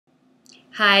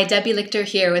Hi, Debbie Lichter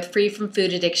here with Free from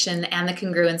Food Addiction and the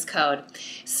Congruence Code.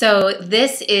 So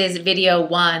this is video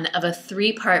 1 of a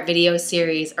 3-part video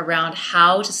series around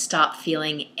how to stop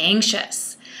feeling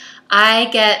anxious. I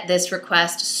get this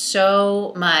request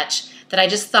so much that I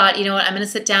just thought, you know what, I'm going to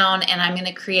sit down and I'm going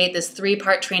to create this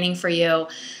 3-part training for you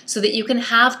so that you can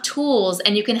have tools,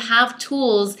 and you can have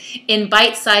tools in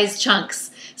bite-sized chunks,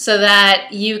 so that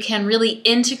you can really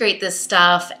integrate this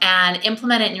stuff and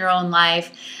implement it in your own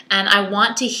life. And I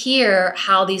want to hear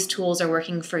how these tools are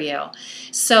working for you.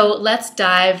 So let's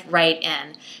dive right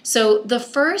in. So the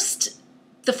first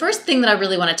thing that I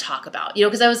really want to talk about,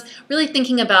 because I was really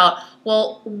thinking about,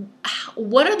 well,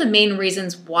 what are the main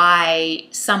reasons why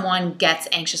someone gets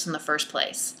anxious in the first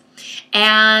place?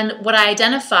 And what I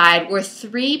identified were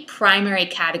 3 primary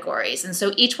categories. And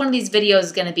so each one of these videos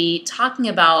is going to be talking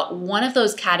about one of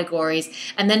those categories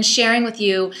and then sharing with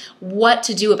you what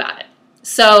to do about it.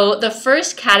 So the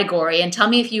first category, and tell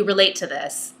me if you relate to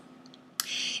this,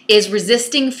 is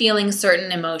resisting feeling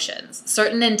certain emotions,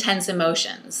 certain intense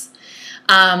emotions.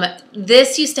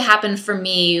 This used to happen for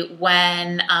me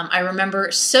when I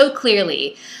remember so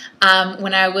clearly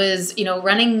when I was,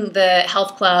 running the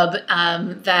health club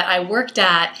that I worked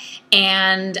at,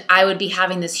 and I would be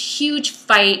having this huge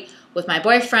fight with my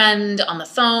boyfriend on the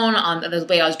phone on the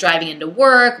way I was driving into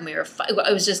work, and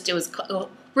it was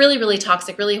really, really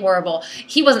toxic, really horrible.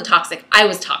 He wasn't toxic. I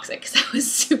was toxic because I was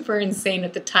super insane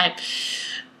at the time.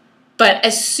 But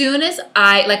as soon as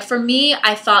for me,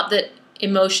 I thought that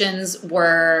emotions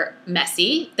were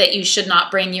messy, that you should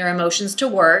not bring your emotions to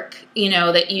work,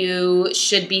 that you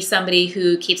should be somebody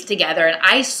who keeps it together. And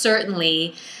I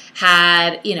certainly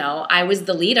had, I was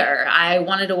the leader. I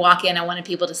wanted to walk in, I wanted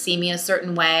people to see me a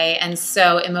certain way. And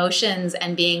so emotions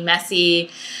and being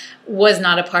messy was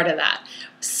not a part of that.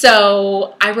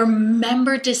 So I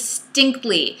remember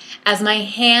distinctly as my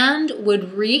hand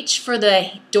would reach for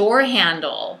the door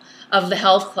handle of the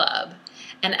health club,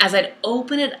 and as I'd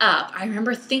open it up, I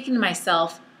remember thinking to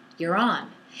myself, you're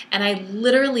on. And I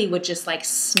literally would just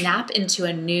snap into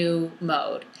a new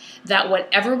mode. That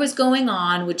whatever was going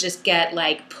on would just get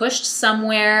pushed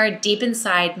somewhere deep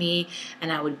inside me,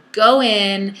 and I would go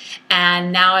in,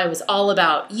 and now I was all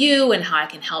about you and how I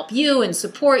can help you and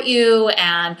support you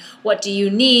and what do you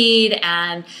need,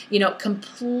 and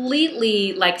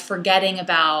completely forgetting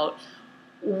about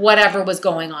whatever was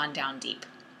going on down deep.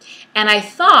 And I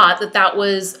thought that that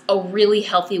was a really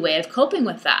healthy way of coping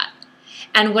with that.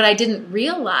 And what I didn't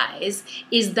realize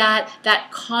is that that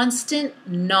constant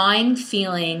gnawing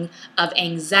feeling of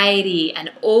anxiety and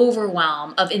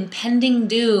overwhelm, of impending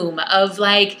doom, of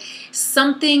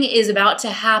something is about to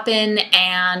happen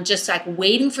and just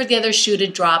waiting for the other shoe to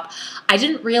drop, I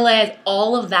didn't realize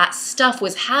all of that stuff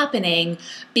was happening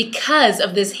because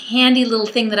of this handy little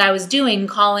thing that I was doing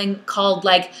called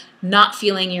not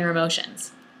feeling your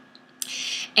emotions.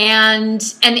 And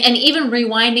even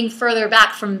rewinding further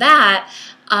back from that,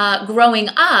 growing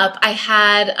up, I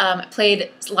had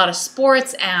played a lot of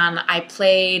sports, and I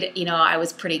played, I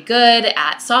was pretty good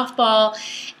at softball,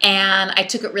 and I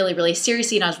took it really, really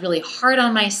seriously, and I was really hard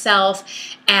on myself,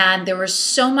 and there was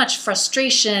so much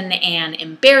frustration and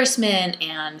embarrassment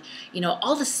and,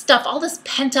 all this stuff, all this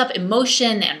pent-up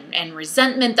emotion and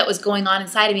resentment that was going on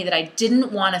inside of me that I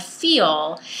didn't want to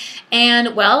feel.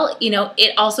 And, well,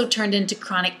 it also turned into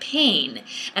chronic pain,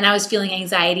 and I was feeling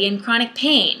anxiety and chronic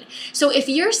pain. So if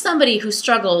you're somebody who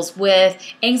struggles with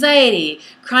anxiety,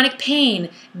 chronic pain,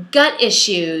 gut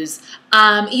issues,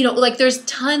 there's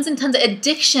tons and tons of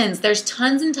addictions, there's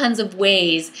tons and tons of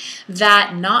ways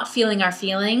that not feeling our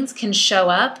feelings can show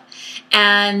up.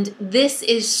 And this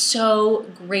is so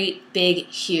great, big,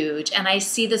 huge. And I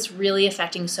see this really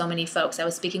affecting so many folks. I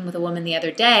was speaking with a woman the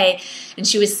other day, and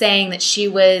she was saying that she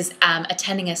was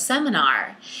attending a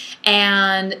seminar.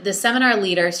 And the seminar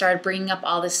leader started bringing up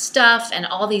all this stuff, and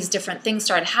all these different things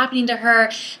started happening to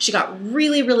her. She got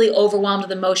really, really overwhelmed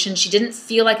with emotion. She didn't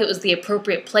feel like it was the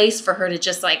appropriate place for her to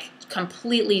just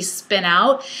completely spin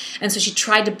out. And so she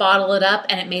tried to bottle it up,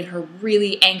 and it made her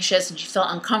really anxious, and she felt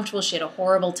uncomfortable. She had a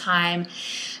horrible time.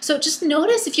 So just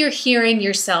notice if you're hearing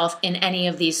yourself in any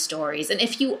of these stories. And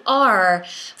if you are,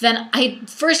 then I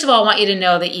first of all want you to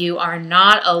know that you are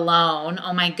not alone.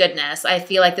 Oh my goodness. I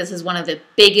feel like this is one of the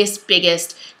biggest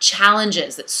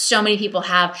challenges that so many people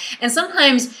have. And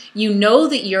sometimes you know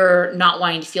that you're not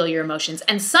wanting to feel your emotions.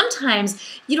 And sometimes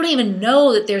you don't even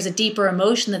know that there's a deeper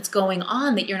emotion that's going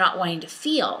on that you're not wanting to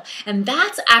feel. And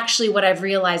that's actually what I've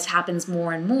realized happens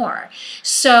more and more.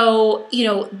 So,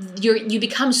 you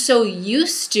become so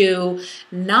used to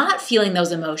not feeling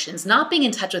those emotions, not being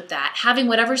in touch with that, having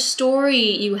whatever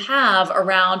story you have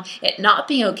around it not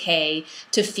being okay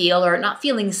to feel or not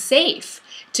feeling safe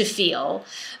to feel,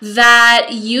 that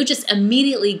you just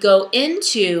immediately go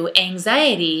into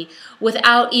anxiety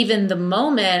without even the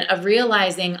moment of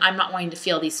realizing I'm not wanting to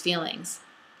feel these feelings.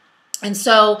 And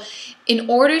so in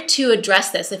order to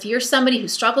address this, if you're somebody who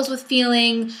struggles with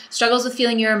feeling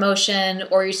your emotion,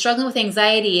 or you're struggling with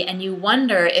anxiety and you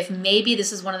wonder if maybe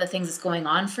this is one of the things that's going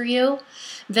on for you,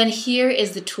 then here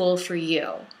is the tool for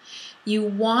you. You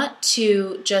want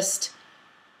to just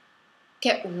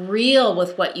get real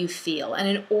with what you feel. And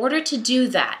in order to do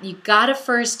that, you gotta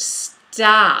first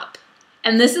stop.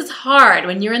 And this is hard.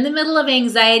 When you're in the middle of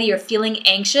anxiety or feeling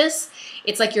anxious,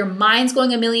 it's like your mind's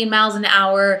going a million miles an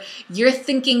hour. You're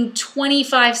thinking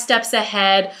 25 steps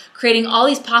ahead, creating all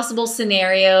these possible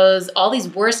scenarios, all these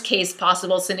worst case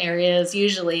possible scenarios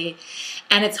usually.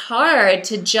 And it's hard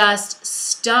to just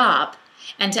stop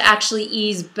and to actually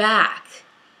ease back,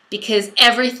 because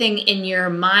everything in your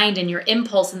mind and your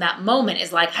impulse in that moment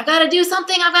is like, I've got to do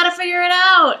something, I've got to figure it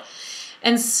out.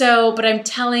 And so, but I'm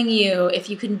telling you, if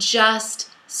you can just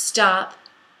stop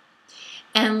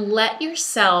and let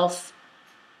yourself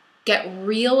get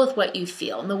real with what you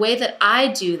feel. And the way that I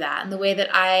do that, and the way that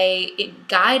I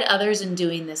guide others in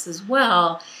doing this as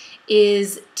well,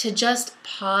 is to just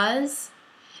pause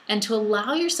and to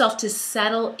allow yourself to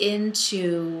settle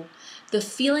into the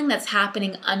feeling that's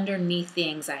happening underneath the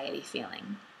anxiety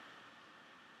feeling.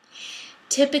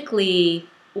 Typically,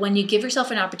 when you give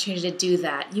yourself an opportunity to do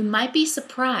that, you might be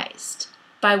surprised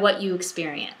by what you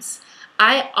experience.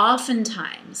 I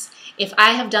oftentimes, if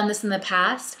I have done this in the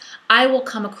past, I will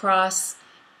come across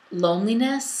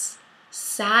loneliness,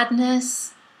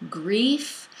 sadness,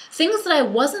 grief, things that I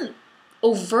wasn't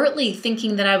overtly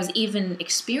thinking that I was even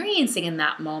experiencing in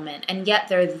that moment, and yet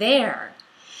they're there.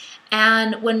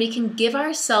 And when we can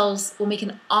when we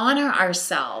can honor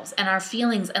ourselves and our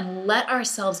feelings and let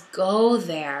ourselves go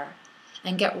there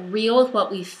and get real with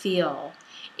what we feel,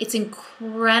 it's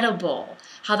incredible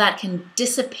how that can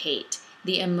dissipate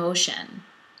the emotion.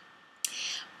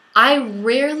 I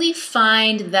rarely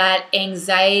find that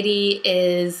anxiety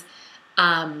is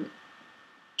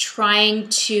trying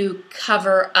to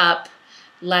cover up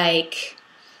like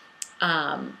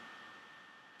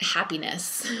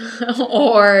happiness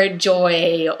or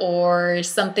joy or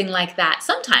something like that.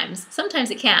 Sometimes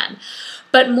it can.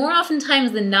 But more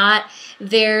oftentimes than not,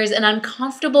 there's an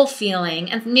uncomfortable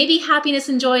feeling, and maybe happiness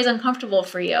and joy is uncomfortable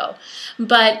for you.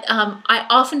 But I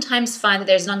oftentimes find that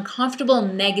there's an uncomfortable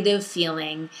negative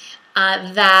feeling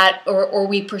or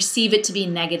we perceive it to be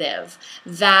negative,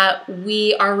 that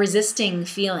we are resisting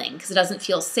feeling because it doesn't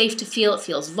feel safe to feel, it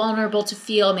feels vulnerable to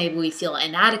feel, maybe we feel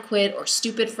inadequate or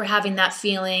stupid for having that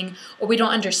feeling, or we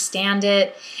don't understand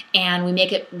it and we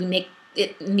make it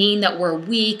mean that we're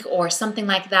weak or something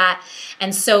like that,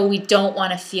 and so we don't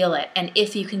want to feel it. And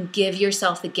if you can give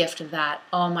yourself the gift of that,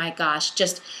 oh my gosh,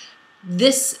 just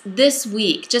this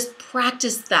week, just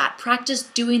practice that. Practice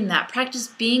doing that. Practice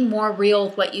being more real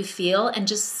with what you feel and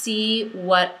just see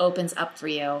what opens up for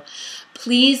you.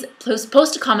 Please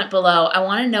post a comment below. I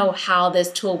want to know how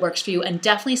this tool works for you, and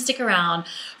definitely stick around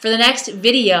for the next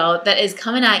video that is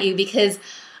coming at you, because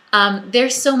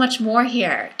there's so much more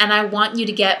here, and I want you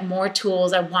to get more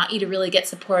tools. I want you to really get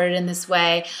supported in this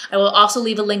way. I will also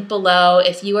leave a link below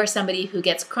if you are somebody who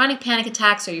gets chronic panic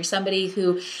attacks, or you're somebody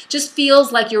who just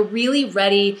feels like you're really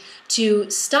ready to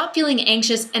stop feeling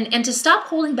anxious and to stop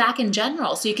holding back in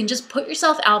general. So you can just put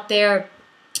yourself out there.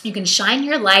 You can shine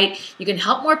your light, you can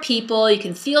help more people, you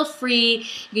can feel free,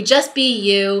 you can just be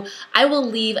you. I will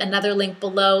leave another link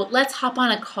below. Let's hop on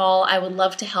a call. I would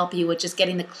love to help you with just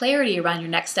getting the clarity around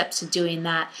your next steps to doing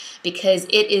that, because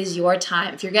it is your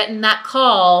time. If you're getting that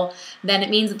call, then it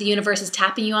means that the universe is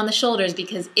tapping you on the shoulders,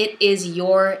 because it is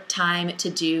your time to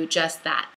do just that.